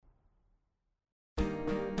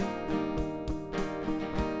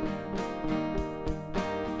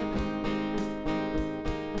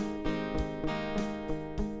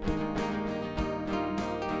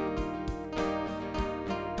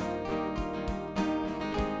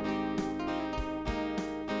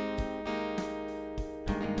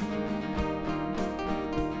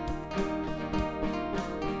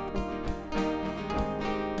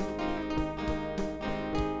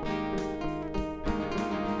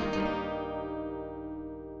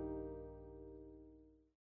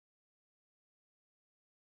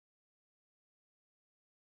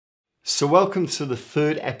So welcome to the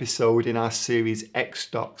third episode in our series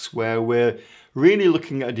XDOX, where we're really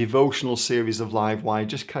looking at a devotional series of Livewire,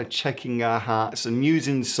 just kind of checking our hearts and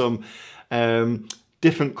using some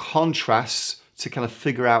different contrasts to kind of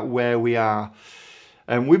figure out where we are.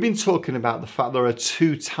 We've been talking about the fact there are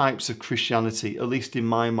two types of Christianity, at least in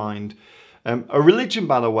my mind. A religion,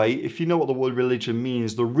 by the way, if you know what the word religion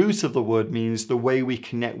means, the root of the word means the way we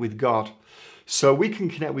connect with God. So we can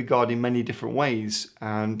connect with God in many different ways,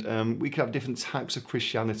 and we can have different types of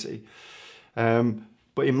Christianity.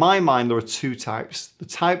 But in my mind, there are two types. The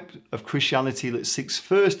type of Christianity that seeks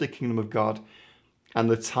first the kingdom of God, and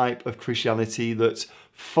the type of Christianity that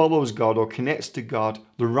follows God or connects to God,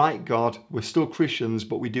 the right God. We're still Christians,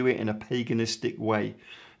 but we do it in a paganistic way.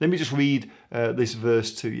 Let me just read this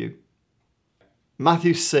verse to you.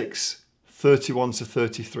 Matthew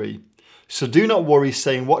 6:31-33. So do not worry,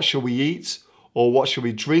 saying, what shall we eat? Or what shall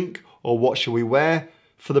we drink? Or what shall we wear?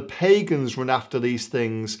 For the pagans run after these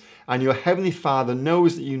things, and your heavenly Father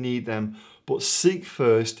knows that you need them, but seek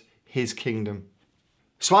first his kingdom.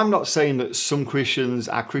 So I'm not saying that some Christians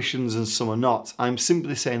are Christians and some are not. I'm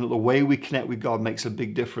simply saying that the way we connect with God makes a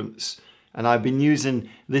big difference. And I've been using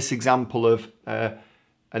this example of an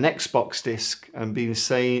Xbox disc and been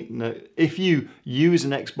saying that if you use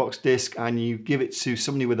an Xbox disc and you give it to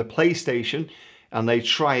somebody with a PlayStation and they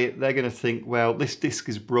try it, they're going to think, well, this disc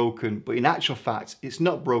is broken. But in actual fact, it's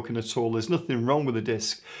not broken at all. There's nothing wrong with the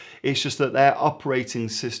disc. It's just that their operating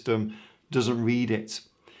system doesn't read it.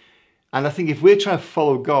 And I think if we're trying to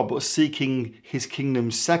follow God but seeking his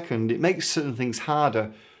kingdom second, it makes certain things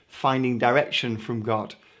harder, finding direction from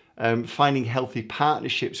God, finding healthy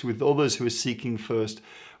partnerships with others who are seeking first.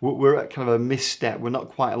 We're at kind of a misstep. We're not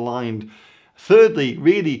quite aligned. Thirdly,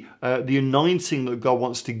 really, the anointing that God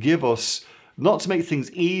wants to give us, not to make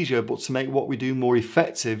things easier, but to make what we do more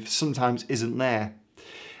effective, sometimes isn't there.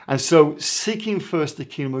 And so seeking first the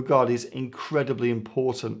kingdom of God is incredibly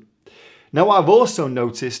important. Now, what I've also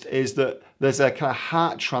noticed is that there's a kind of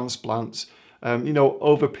heart transplant.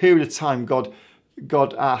 Over a period of time, God,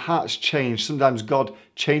 our hearts change. Sometimes God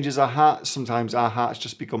changes our hearts. Sometimes our hearts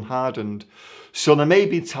just become hardened. So there may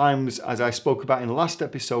be times, as I spoke about in the last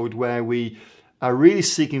episode, where we are really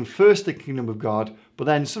seeking first the kingdom of God, but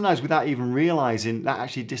then sometimes without even realizing, that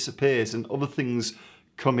actually disappears and other things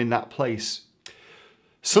come in that place.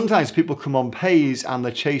 Sometimes people come on pays and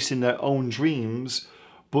they're chasing their own dreams,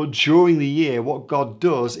 but during the year, what God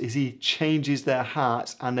does is he changes their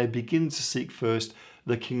hearts and they begin to seek first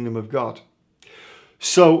the kingdom of God.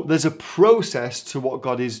 So there's a process to what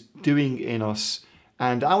God is doing in us.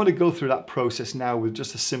 And I want to go through that process now with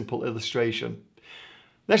just a simple illustration.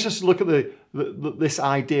 Let's just look at this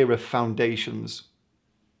idea of foundations.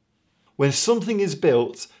 When something is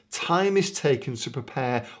built, time is taken to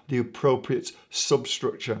prepare the appropriate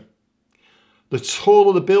substructure. The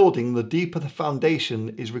taller the building, the deeper the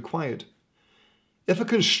foundation is required. If a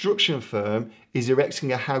construction firm is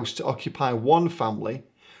erecting a house to occupy one family,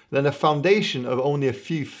 then a foundation of only a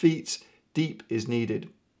few feet deep is needed.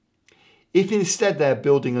 If instead they're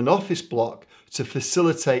building an office block to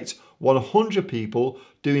facilitate 100 people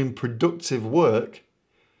doing productive work,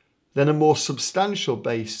 then a more substantial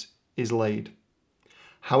base is laid.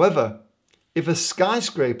 However, if a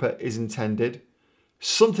skyscraper is intended,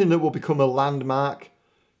 something that will become a landmark,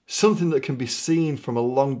 something that can be seen from a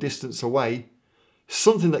long distance away,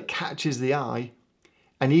 something that catches the eye,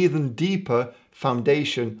 an even deeper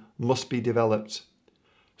foundation must be developed.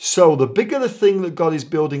 So the bigger the thing that God is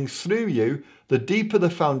building through you, the deeper the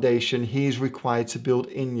foundation he is required to build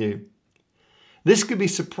in you. This could be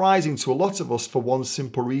surprising to a lot of us for one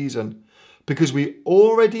simple reason. Because we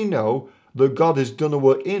already know that God has done a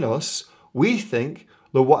work in us, we think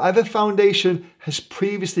that whatever foundation has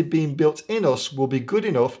previously been built in us will be good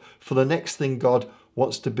enough for the next thing God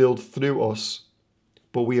wants to build through us.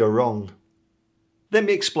 But we are wrong. Let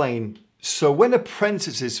me explain. So when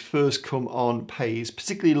apprentices first come on pays,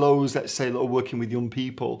 particularly those, let's say, that are working with young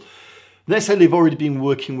people, let's say they've already been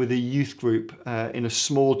working with a youth group in a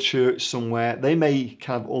small church somewhere, they may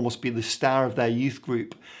kind of almost be the star of their youth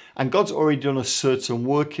group. And God's already done a certain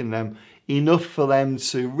work in them, enough for them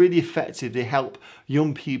to really effectively help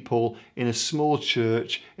young people in a small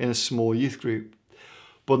church, in a small youth group.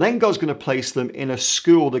 But then God's going to place them in a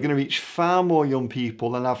school. They're going to reach far more young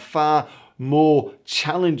people and have far more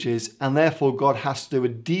challenges, and therefore God has to do a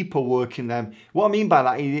deeper work in them. What I mean by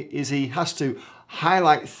that is he has to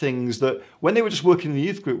highlight things that when they were just working in the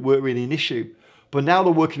youth group weren't really an issue. But now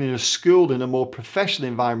they're working in a school in a more professional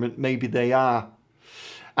environment, maybe they are.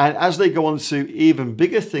 And as they go on to even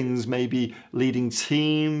bigger things, maybe leading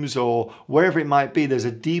teams or wherever it might be, there's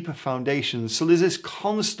a deeper foundation. So there's this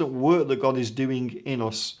constant work that God is doing in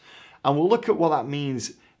us. And we'll look at what that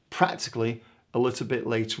means practically a little bit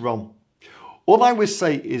later on. All I would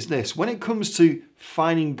say is this: when it comes to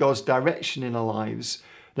finding God's direction in our lives,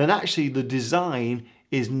 then actually the design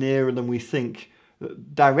is nearer than we think.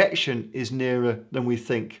 Direction is nearer than we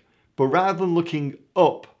think. But rather than looking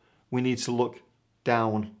up, we need to look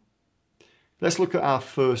down. Let's look at our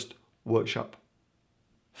first workshop.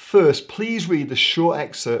 First, please read the short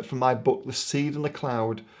excerpt from my book, The Seed and the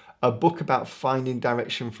Cloud, a book about finding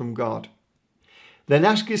direction from God. Then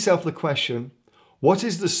ask yourself the question, what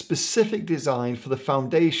is the specific design for the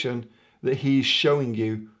foundation that He's showing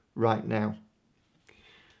you right now?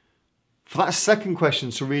 For that second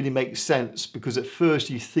question to really make sense, because at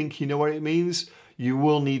first you think you know what it means, you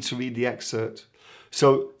will need to read the excerpt.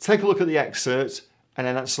 So take a look at the excerpt and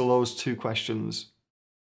then answer those two questions.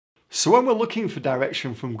 So when we're looking for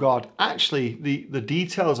direction from God, actually the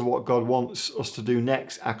details of what God wants us to do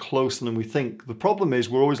next are closer than we think. The problem is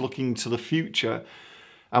we're always looking to the future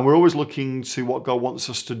and we're always looking to what God wants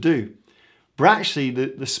us to do. But actually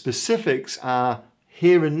the specifics are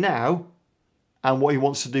here and now and what He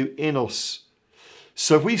wants to do in us.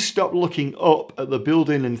 So if we stop looking up at the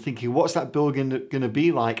building and thinking, what's that building going to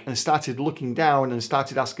be like? And started looking down and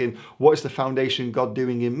started asking, what is the foundation God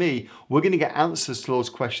doing in me? We're going to get answers to those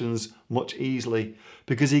questions much easily,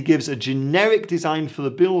 because He gives a generic design for the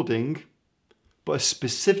building, but a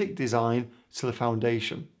specific design to the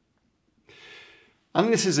foundation. I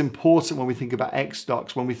think this is important when we think about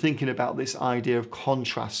XDOX, when we're thinking about this idea of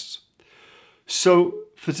contrasts. So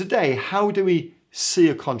for today, how do we see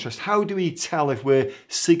a contrast? How do we tell if we're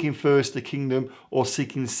seeking first the kingdom or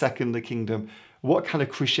seeking second the kingdom? What kind of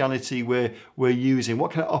Christianity we're using?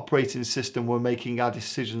 What kind of operating system we're making our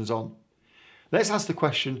decisions on? Let's ask the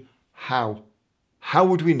question, how? How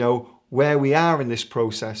would we know where we are in this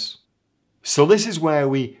process? So this is where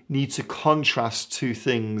we need to contrast two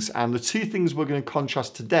things. And the two things we're going to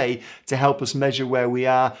contrast today to help us measure where we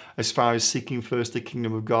are as far as seeking first the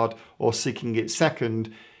kingdom of God or seeking it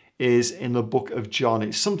second is in the book of John.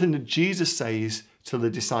 It's something that Jesus says to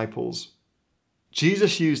the disciples.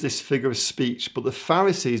 Jesus used this figure of speech, but the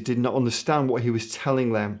Pharisees did not understand what He was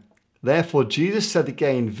telling them. Therefore, Jesus said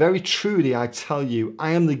again, very truly I tell you,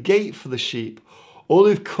 I am the gate for the sheep. All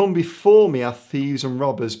who've come before me are thieves and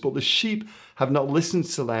robbers, but the sheep have not listened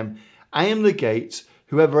to them. I am the gate.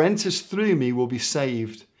 Whoever enters through me will be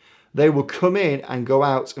saved. They will come in and go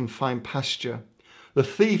out and find pasture. The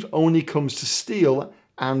thief only comes to steal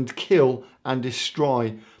and kill and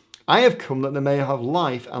destroy. I have come that they may have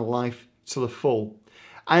life and life to the full.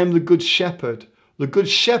 I am the good shepherd. The good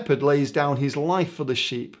shepherd lays down his life for the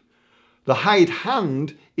sheep. The hired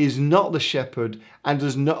hand is not the shepherd and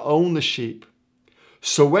does not own the sheep.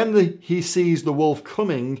 So when he sees the wolf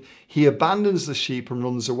coming, he abandons the sheep and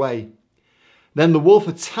runs away. Then the wolf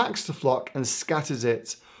attacks the flock and scatters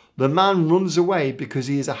it. The man runs away because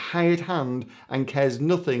he is a hired hand and cares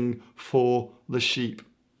nothing for the sheep.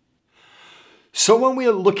 So when we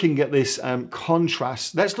are looking at this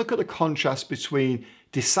contrast, let's look at the contrast between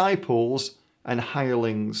disciples and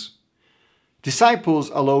hirelings. Disciples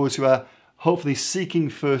are those who are hopefully seeking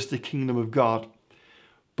first the kingdom of God.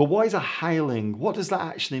 But what is a hireling? What does that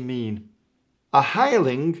actually mean? A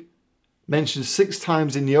hireling, mentioned 6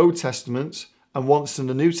 times in the Old Testament and once in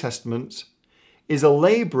the New Testament, is a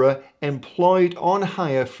labourer employed on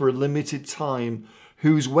hire for a limited time,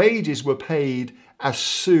 whose wages were paid as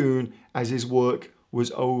soon as his work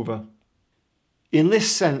was over. In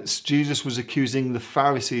this sense, Jesus was accusing the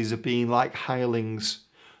Pharisees of being like hirelings,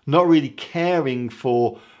 not really caring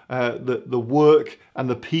for the work and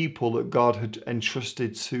the people that God had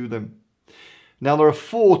entrusted to them. Now, there are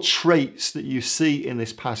 4 traits that you see in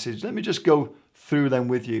this passage. Let me just go through them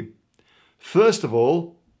with you. First of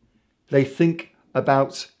all, they think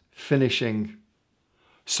about finishing.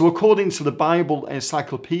 So according to the Bible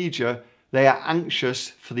Encyclopedia, they are anxious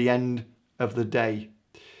for the end of the day.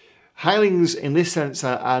 Hirelings in this sense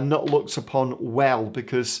are not looked upon well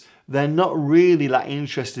because they're not really that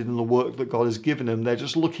interested in the work that God has given them. They're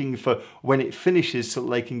just looking for when it finishes so that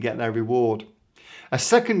they can get their reward. A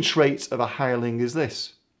second trait of a hireling is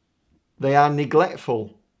this: they are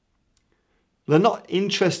neglectful. They're not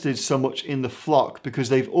interested so much in the flock because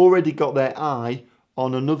they've already got their eye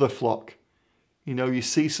on another flock. You know, you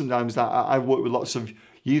see sometimes that I've worked with lots of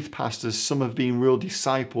youth pastors. Some have been real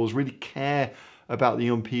disciples, really care about the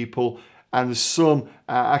young people. And some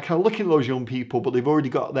are kind of looking at those young people, but they've already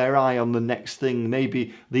got their eye on the next thing.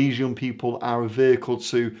 Maybe these young people are a vehicle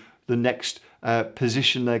to the next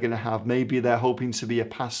position they're going to have. Maybe they're hoping to be a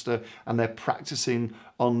pastor and they're practicing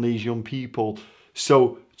on these young people.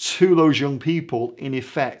 So to those young people, in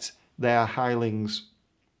effect, they are hirelings.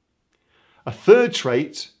 A third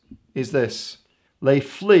trait is this: they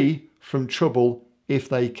flee from trouble if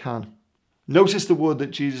they can. Notice the word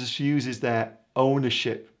that Jesus uses there,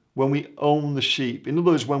 ownership. When we own the sheep. In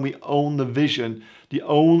other words, when we own the vision, we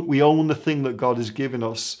own the thing that God has given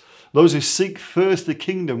us. Those who seek first the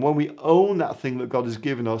kingdom, when we own that thing that God has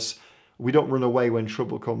given us, we don't run away when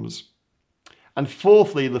trouble comes. And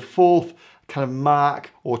fourthly, the fourth kind of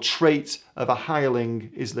mark or trait of a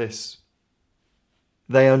hireling is this: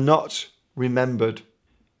 they are not remembered.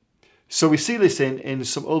 So we see this in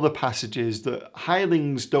some other passages, that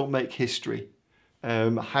hirelings don't make history.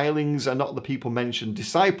 Hirelings are not the people mentioned.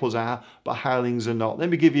 Disciples are, but hirelings are not. Let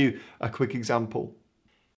me give you a quick example.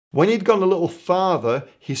 When he'd gone a little farther,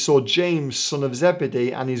 he saw James, son of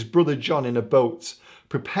Zebedee, and his brother John in a boat,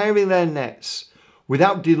 preparing their nets.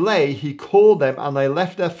 Without delay, he called them, and they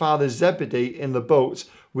left their father Zebedee in the boat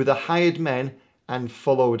with the hired men and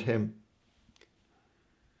followed him.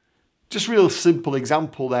 Just a real simple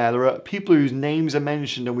example there. There are people whose names are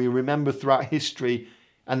mentioned and we remember throughout history,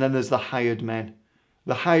 and then there's the hired men.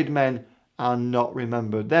 The hired men are not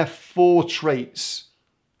remembered. They're four traits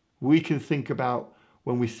we can think about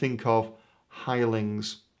when we think of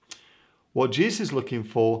hirelings. What Jesus is looking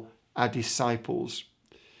for are disciples.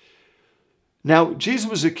 Now, Jesus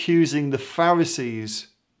was accusing the Pharisees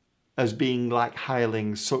as being like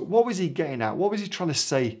hirelings. So what was he getting at? What was he trying to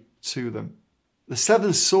say to them? The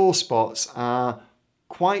 7 sore spots are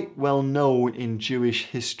quite well known in Jewish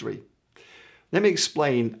history. Let me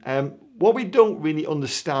explain. What we don't really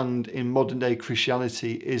understand in modern day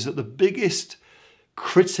Christianity is that the biggest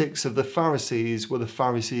critics of the Pharisees were the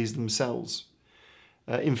Pharisees themselves.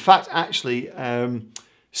 In fact, actually,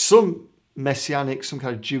 some Messianic, some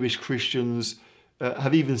kind of Jewish Christians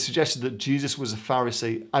have even suggested that Jesus was a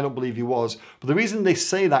Pharisee. I don't believe he was. But the reason they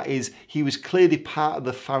say that is he was clearly part of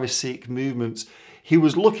the Pharisaic movement. He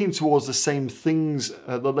was looking towards the same things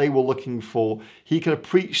that they were looking for. He could have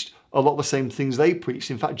preached a lot of the same things they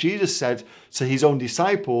preached. In fact, Jesus said to his own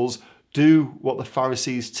disciples, do what the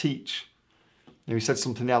Pharisees teach. Now, he said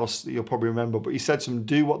something else that you'll probably remember, but he said to them,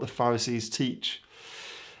 do what the Pharisees teach.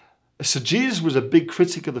 So Jesus was a big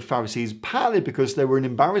critic of the Pharisees, partly because they were an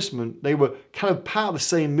embarrassment. They were kind of part of the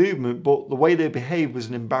same movement, but the way they behaved was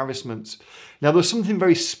an embarrassment. Now, there's something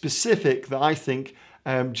very specific that I think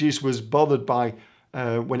Jesus was bothered by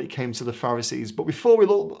when it came to the Pharisees. But before we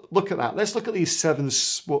look at that, let's look at these 7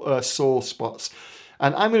 sore spots.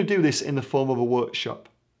 And I'm going to do this in the form of a workshop.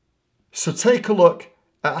 So take a look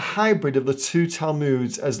at a hybrid of the 2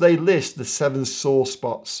 Talmuds as they list the 7 sore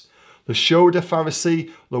spots. The shoulder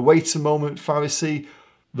Pharisee, the wait a moment Pharisee,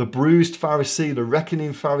 the bruised Pharisee, the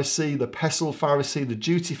reckoning Pharisee, the pestle Pharisee, the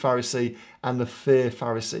duty Pharisee, and the fear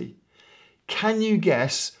Pharisee. Can you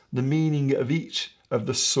guess the meaning of each of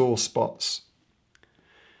the sore spots?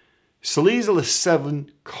 So these are the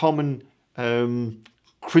 7 common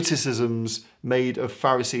criticisms made of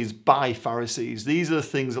Pharisees by Pharisees. These are the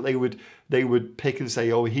things that they would pick and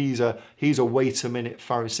say, oh, he's a wait a minute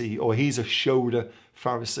Pharisee, or he's a shoulder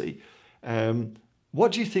Pharisee.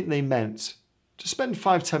 What do you think they meant? Just spend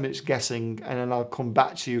 5-10 minutes guessing, and then I'll come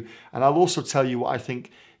back to you, and I'll also tell you what I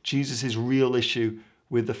think Jesus' real issue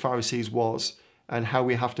with the Pharisees was, and how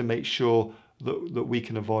we have to make sure that we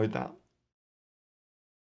can avoid that.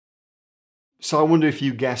 So I wonder if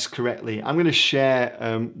you guessed correctly. I'm going to share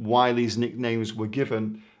why these nicknames were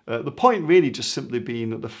given. The point really just simply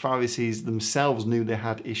being that the Pharisees themselves knew they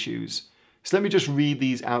had issues. So let me just read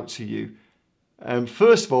these out to you.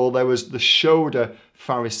 First of all, there was the shoulder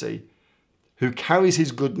Pharisee, who carries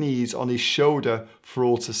his good needs on his shoulder for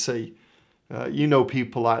all to see. You know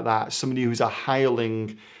people like that. Somebody who's a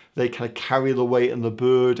hireling, they kind of carry the weight and the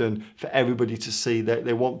burden for everybody to see.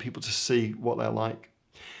 They want people to see what they're like.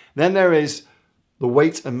 Then there is the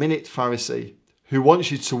wait a minute Pharisee, who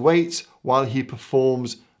wants you to wait while he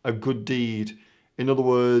performs a good deed. In other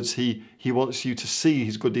words, he wants you to see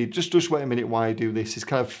his good deed. Just wait a minute while I do this. He's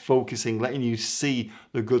kind of focusing, letting you see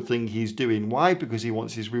the good thing he's doing. Why? Because he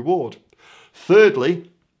wants his reward.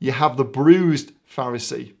 Thirdly, you have the bruised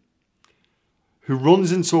Pharisee, who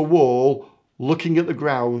runs into a wall looking at the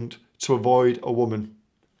ground to avoid a woman.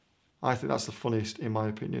 I think that's the funniest, in my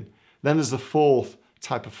opinion. Then there's the fourth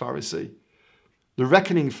type of Pharisee, the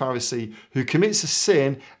reckoning Pharisee, who commits a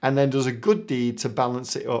sin and then does a good deed to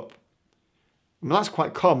balance it up. I mean, that's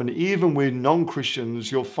quite common. Even with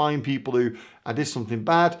non-Christians, you'll find people who, I did something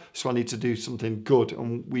bad, so I need to do something good.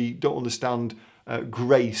 And we don't understand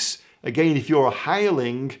grace. Again, if you're a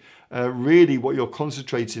hireling, really what you're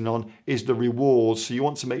concentrating on is the reward. So you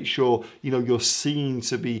want to make sure, you're seen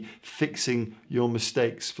to be fixing your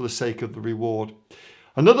mistakes for the sake of the reward.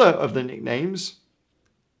 Another of the nicknames,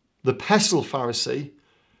 the pestle Pharisee,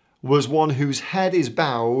 was one whose head is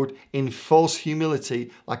bowed in false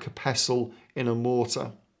humility like a pestle in a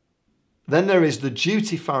mortar. Then there is the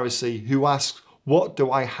duty Pharisee who asks, what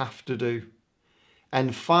do I have to do?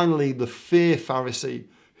 And finally, the fear Pharisee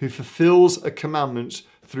who fulfills a commandment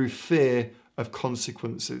through fear of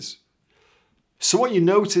consequences. So what you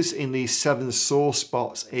notice in these 7 sore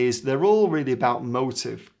spots is they're all really about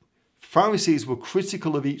motive. Pharisees were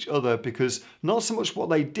critical of each other because not so much what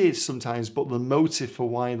they did sometimes, but the motive for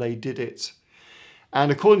why they did it.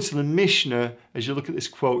 And according to the Mishnah, as you look at this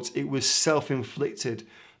quote, it was self-inflicted.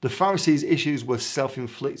 The Pharisees' issues were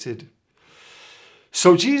self-inflicted.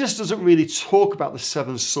 So Jesus doesn't really talk about the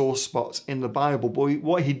 7 sore spots in the Bible, but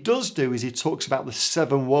what he does do is he talks about the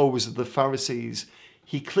 7 woes of the Pharisees.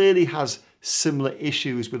 He clearly has similar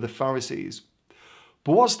issues with the Pharisees.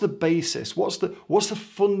 But what's the basis? What's the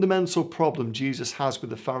fundamental problem Jesus has with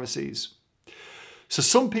the Pharisees? So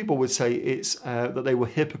some people would say it's that they were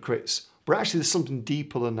hypocrites, but actually there's something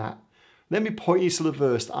deeper than that. Let me point you to the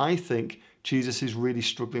verse that I think Jesus is really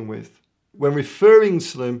struggling with. When referring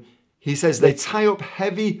to them, he says they tie up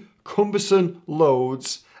heavy, cumbersome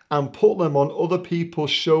loads and put them on other people's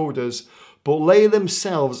shoulders, but they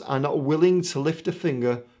themselves are not willing to lift a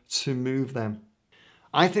finger to move them.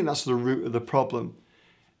 I think that's the root of the problem.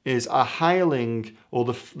 Is a hireling, or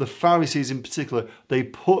the Pharisees in particular, they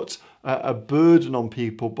put a burden on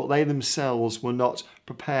people, but they themselves were not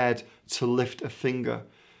prepared to lift a finger.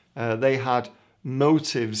 They had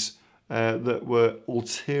motives that were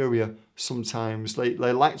ulterior sometimes. They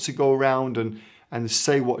like to go around and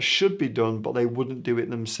say what should be done, but they wouldn't do it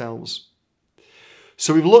themselves.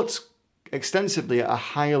 So we've looked extensively at a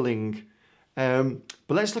hireling.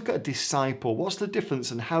 But let's look at a disciple. What's the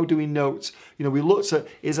difference and how do we note? We looked at,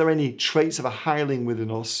 is there any traits of a hireling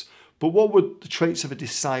within us? But what would the traits of a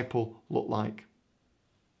disciple look like?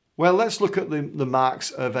 Well, let's look at the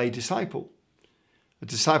marks of a disciple. A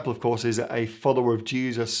disciple, of course, is a follower of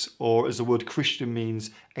Jesus, or as the word Christian means,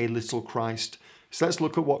 a little Christ. So let's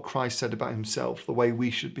look at what Christ said about himself, the way we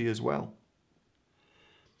should be as well.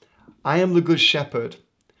 I am the good shepherd.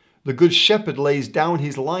 The good shepherd lays down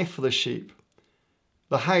his life for the sheep.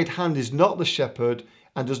 The hired hand is not the shepherd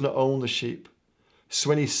and does not own the sheep. So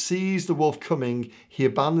when he sees the wolf coming, he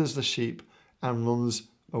abandons the sheep and runs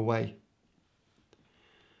away.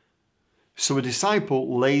 So a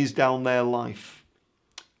disciple lays down their life.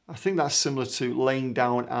 I think that's similar to laying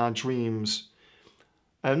down our dreams.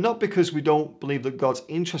 And not because we don't believe that God's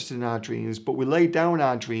interested in our dreams, but we lay down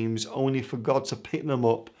our dreams only for God to pick them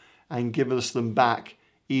up and give us them back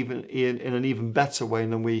even in an even better way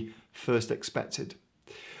than we first expected.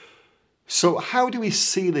 So how do we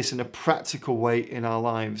see this in a practical way in our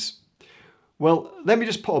lives? Well, let me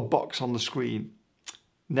just put a box on the screen.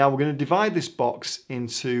 Now we're going to divide this box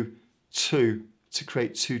into 2 to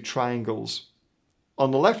create 2 triangles.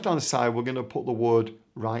 On the left-hand side, we're going to put the word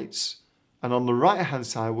rights. And on the right-hand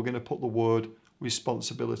side, we're going to put the word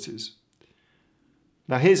responsibilities.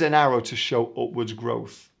 Now here's an arrow to show upwards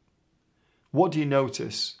growth. What do you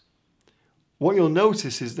notice? What you'll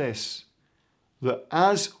notice is this, that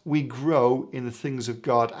as we grow in the things of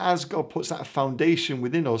God, as God puts that foundation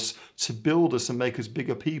within us to build us and make us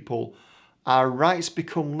bigger people, our rights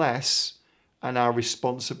become less and our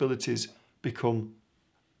responsibilities become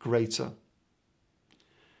greater.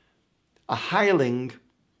 A hireling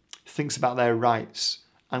thinks about their rights.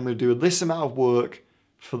 I'm going to do this amount of work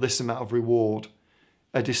for this amount of reward.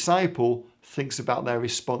 A disciple thinks about their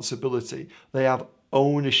responsibility. They have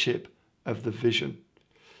ownership of the vision.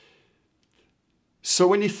 So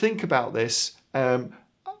when you think about this,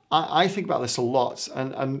 I think about this a lot.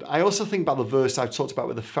 And I also think about the verse I've talked about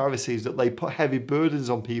with the Pharisees, that they put heavy burdens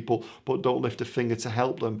on people but don't lift a finger to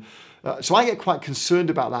help them. So I get quite concerned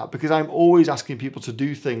about that because I'm always asking people to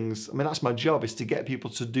do things. I mean, that's my job, is to get people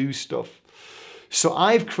to do stuff. So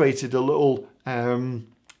I've created a little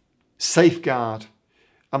safeguard.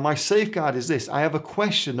 And my safeguard is this. I have a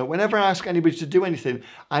question that whenever I ask anybody to do anything,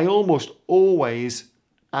 I almost always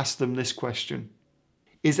ask them this question.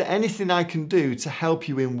 Is there anything I can do to help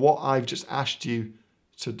you in what I've just asked you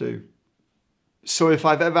to do? So if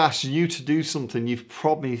I've ever asked you to do something, you've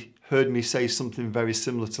probably heard me say something very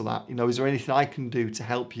similar to that. Is there anything I can do to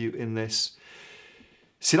help you in this?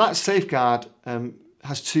 See, that safeguard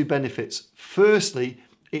has 2 benefits. Firstly,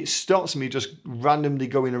 it stops me just randomly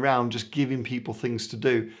going around just giving people things to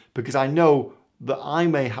do, because I know that I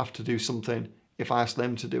may have to do something if I ask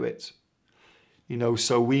them to do it.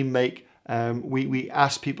 So we make we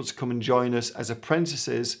ask people to come and join us as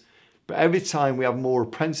apprentices, but every time we have more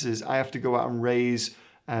apprentices, I have to go out and raise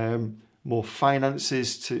more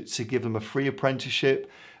finances to give them a free apprenticeship.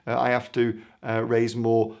 I have to raise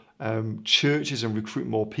more churches and recruit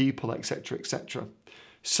more people, etc., etc.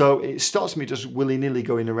 So it stops me just willy-nilly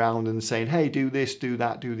going around and saying, hey, do this, do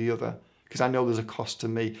that, do the other, because I know there's a cost to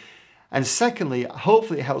me. And secondly,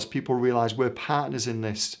 hopefully it helps people realize we're partners in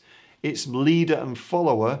this. It's leader and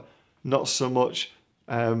follower, not so much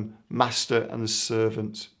master and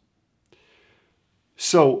servant.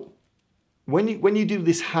 So when you do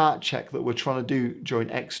this heart check that we're trying to do during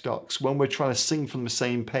XDOX, when we're trying to sing from the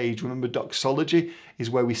same page, remember Doxology is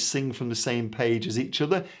where we sing from the same page as each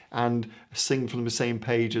other and sing from the same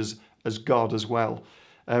page as God as well.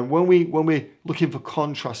 When we're looking for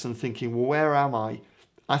contrast and thinking, well, where am I?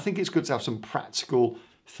 I think it's good to have some practical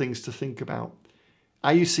things to think about.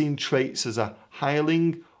 Are you seeing traits as a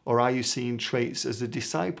hireling, or are you seeing traits as a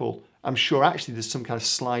disciple? I'm sure actually there's some kind of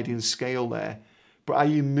sliding scale there. But are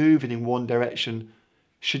you moving in one direction?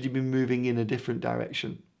 Should you be moving in a different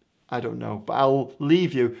direction? I don't know. But I'll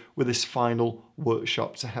leave you with this final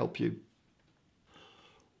workshop to help you.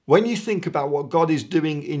 When you think about what God is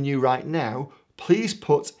doing in you right now, please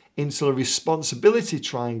put into the responsibility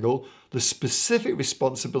triangle the specific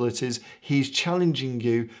responsibilities He's challenging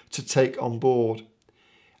you to take on board.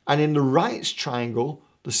 And in the rights triangle,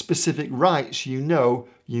 the specific rights you know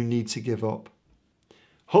you need to give up.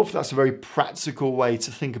 Hopefully that's a very practical way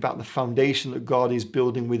to think about the foundation that God is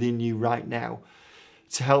building within you right now,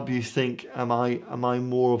 to help you think, am I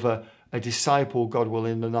more of a disciple, God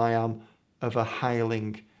willing, than I am of a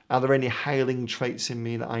hireling? Are there any hireling traits in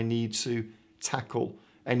me that I need to tackle?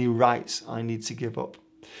 Any rights I need to give up?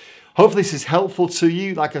 Hopefully this is helpful to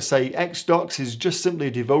you. Like I say, XDOX is just simply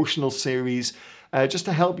a devotional series just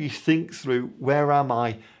to help you think through, where am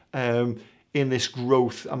I in this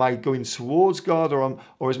growth? Am I going towards God,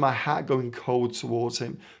 or is my heart going cold towards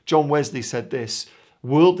Him? John Wesley said this: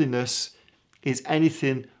 worldliness is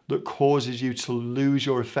anything that causes you to lose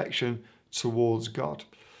your affection towards God.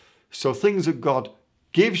 So things that God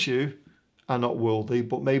gives you are not worldly,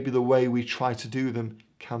 but maybe the way we try to do them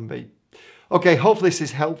can be. Okay, hopefully this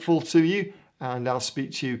is helpful to you, and I'll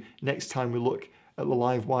speak to you next time we look at the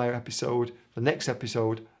Live Wire episode, the next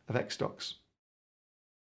episode of XDOX.